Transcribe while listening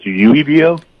you,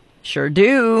 EBO? Sure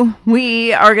do.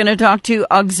 We are going to talk to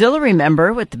Auxiliary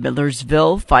Member with the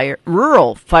Millersville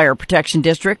Rural Fire Protection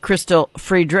District, Crystal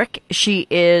Friedrich. She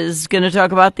is going to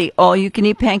talk about the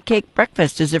all-you-can-eat pancake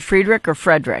breakfast. Is it Friedrich or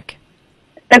Frederick?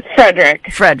 It's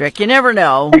Frederick. Frederick. You never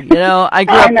know. I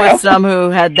grew up with some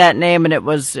who had that name, and it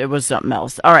was something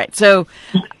else. All right. So,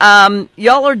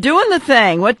 y'all are doing the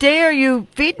thing. What day are you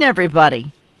feeding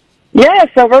everybody? Yeah,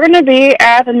 so we're going to be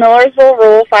at the Millersville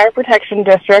Rural Fire Protection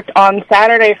District on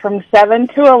Saturday from 7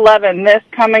 to 11, this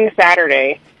coming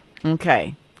Saturday.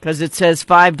 Okay, because it says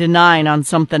 5 to 9 on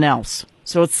something else.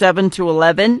 So it's 7 to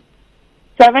 11?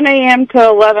 7 a.m. to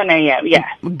 11 a.m., yes.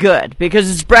 Good,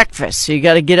 because it's breakfast, so you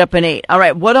got to get up and eat. All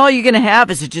right, what all are you going to have?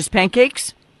 Is it just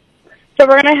pancakes? So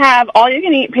we're going to have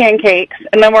all-you-can-eat pancakes,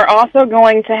 and then we're also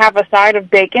going to have a side of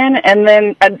bacon, and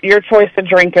then your choice of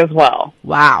drink as well.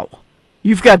 Wow.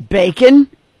 You've got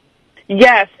bacon?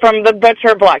 Yes, from the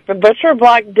Butcher Block. The Butcher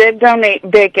Block did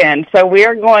donate bacon, so we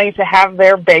are going to have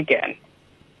their bacon.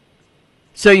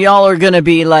 So y'all are going to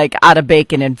be, out of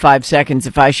bacon in 5 seconds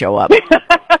if I show up.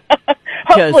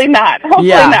 Hopefully not. Hopefully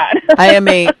not.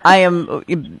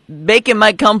 Bacon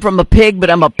might come from a pig,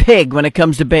 but I'm a pig when it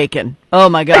comes to bacon. Oh,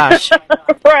 my gosh.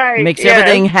 Right. Makes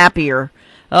everything happier.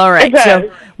 All right.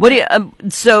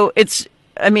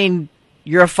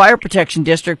 You're a fire protection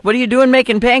district. What are you doing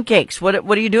making pancakes? What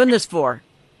are you doing this for?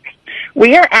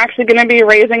 We are actually going to be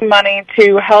raising money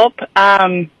to help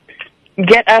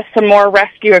get us some more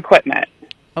rescue equipment.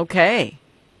 Okay.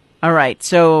 All right.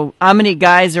 So how many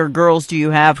guys or girls do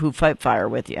you have who fight fire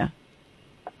with you?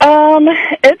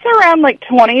 It's around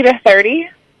 20 to 30.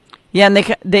 Yeah,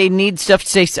 and they need stuff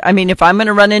to stay. I mean, if I'm going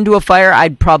to run into a fire,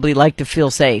 I'd probably like to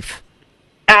feel safe.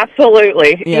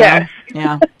 Absolutely. Yes.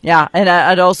 Yeah. And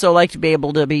I'd also like to be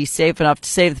able to be safe enough to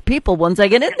save the people once I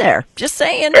get in there. Just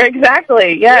saying.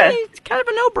 Exactly. Yes. It's kind of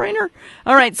a no-brainer.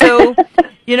 All right. So,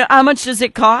 how much does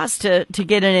it cost to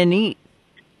get in and eat?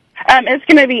 It's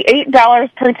going to be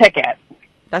 $8 per ticket.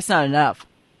 That's not enough.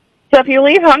 So if you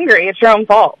leave hungry, it's your own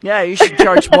fault. Yeah, you should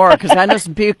charge more because I know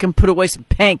some people can put away some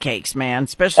pancakes, man.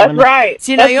 Especially That's right.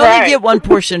 See, you only get one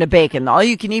portion of bacon. The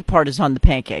all-you-can-eat part is on the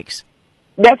pancakes.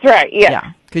 That's right. Yeah.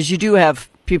 Yeah, because you do have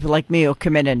people like me who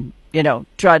come in and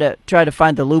try to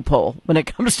find the loophole when it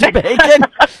comes to bacon.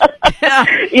 Yeah.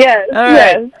 Yes. All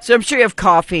right. Yes. So I'm sure you have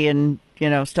coffee and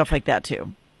stuff like that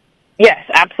too. Yes,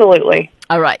 absolutely.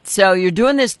 All right. So you're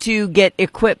doing this to get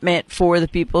equipment for the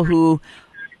people who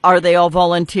are they all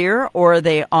volunteer or are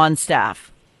they on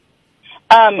staff?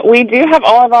 We do have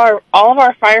all of our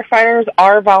firefighters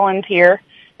are volunteer,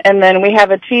 and then we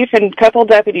have a chief and a couple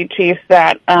deputy chiefs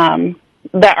that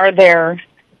are there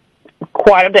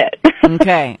quite a bit.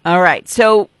 Okay. All right.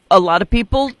 So a lot of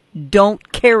people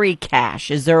don't carry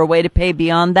cash. Is there a way to pay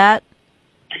beyond that?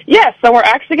 Yes. So we're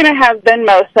actually going to have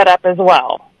Venmo set up as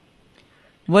well.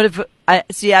 What if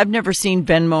I've never seen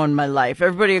Venmo in my life.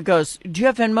 Everybody goes, "Do you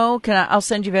have Venmo? I'll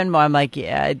send you Venmo." I'm like,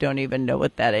 "Yeah, I don't even know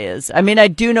what that is." I mean, I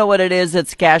do know what it is.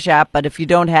 It's Cash App, but if you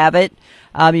don't have it,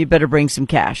 you better bring some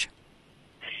cash.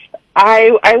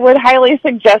 I would highly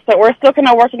suggest that we're still kind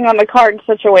of working on the card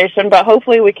situation, but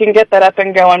hopefully we can get that up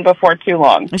and going before too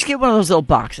long. Just get one of those little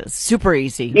boxes. Super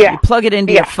easy. Yeah. You plug it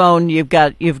into your phone. You've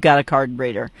got a card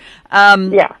reader.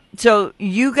 Yeah. So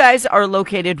you guys are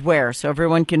located where? So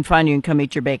everyone can find you and come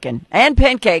eat your bacon and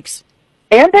pancakes.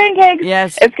 And pancakes.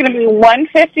 Yes. It's going to be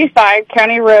 155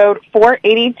 County Road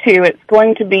 482. It's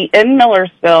going to be in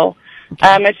Millersville.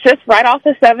 Okay. It's just right off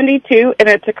the 72, and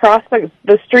it's across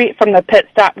the street from the Pit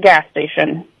Stop gas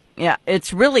station. Yeah,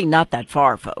 it's really not that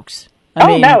far, folks. I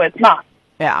mean, no, it's not.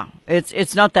 Yeah,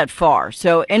 it's not that far.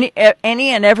 So any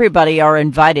and everybody are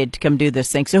invited to come do this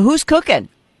thing. So who's cooking?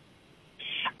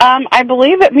 I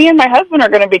believe that me and my husband are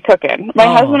going to be cooking. My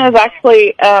husband is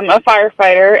actually a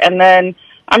firefighter, and then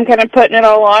I'm kind of putting it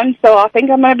all on. So I think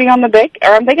I'm going to be on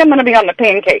the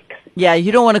pancakes. Yeah,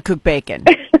 you don't want to cook bacon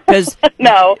because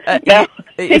no.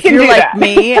 If you're like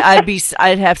me,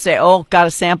 I'd have to say, "Oh, got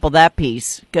to sample that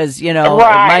piece," because it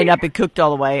might not be cooked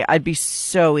all the way. I'd be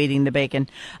so eating the bacon.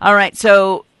 All right,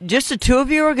 so just the two of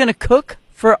you are going to cook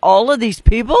for all of these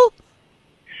people?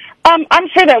 I'm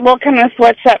sure that we'll kind of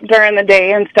switch up during the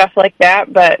day and stuff like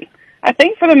that, but I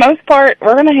think for the most part,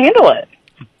 we're going to handle it.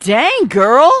 Dang,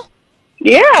 girl.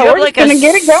 Yeah, we're just going to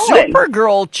get it going.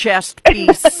 Supergirl chest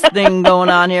piece thing going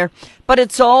on here. But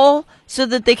it's all so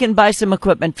that they can buy some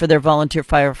equipment for their volunteer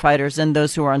firefighters and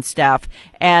those who are on staff.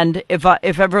 And if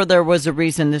ever there was a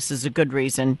reason, this is a good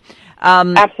reason.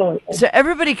 Absolutely. So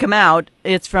everybody come out.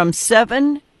 It's from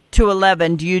 7 to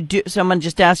 11. Someone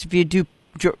just asked if you do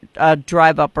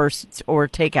drive up or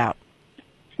take out.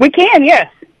 We can,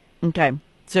 yes. Okay.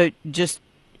 So just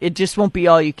it just won't be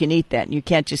all you can eat then. You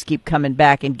can't just keep coming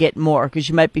back and get more because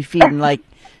you might be feeding like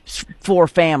 4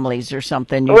 families or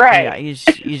something. Right. Yeah, you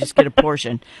just get a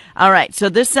portion. All right. So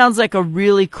this sounds like a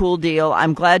really cool deal.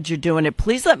 I'm glad you're doing it.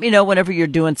 Please let me know whenever you're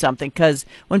doing something, because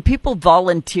when people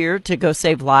volunteer to go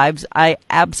save lives, I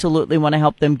absolutely want to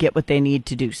help them get what they need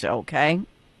to do so, okay?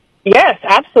 Yes,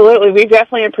 absolutely. We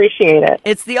definitely appreciate it.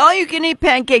 It's the all-you-can-eat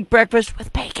pancake breakfast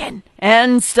with bacon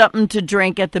and something to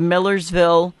drink at the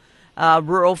Millersville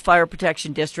Rural Fire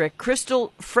Protection District.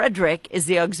 Crystal Friedrich is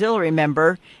the auxiliary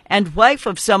member and wife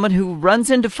of someone who runs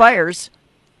into fires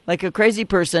like a crazy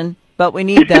person, but we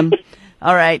need them.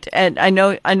 All right, and I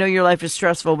know your life is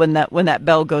stressful when that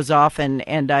bell goes off,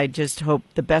 and I just hope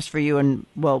the best for you, and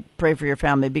well, pray for your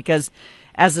family, because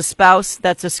as a spouse,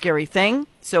 that's a scary thing.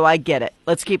 So I get it.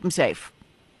 Let's keep them safe.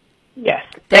 Yes.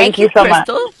 Thank you so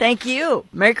Crystal. much. Thank you.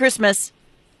 Merry Christmas.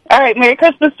 All right. Merry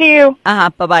Christmas to you.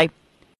 Bye-bye.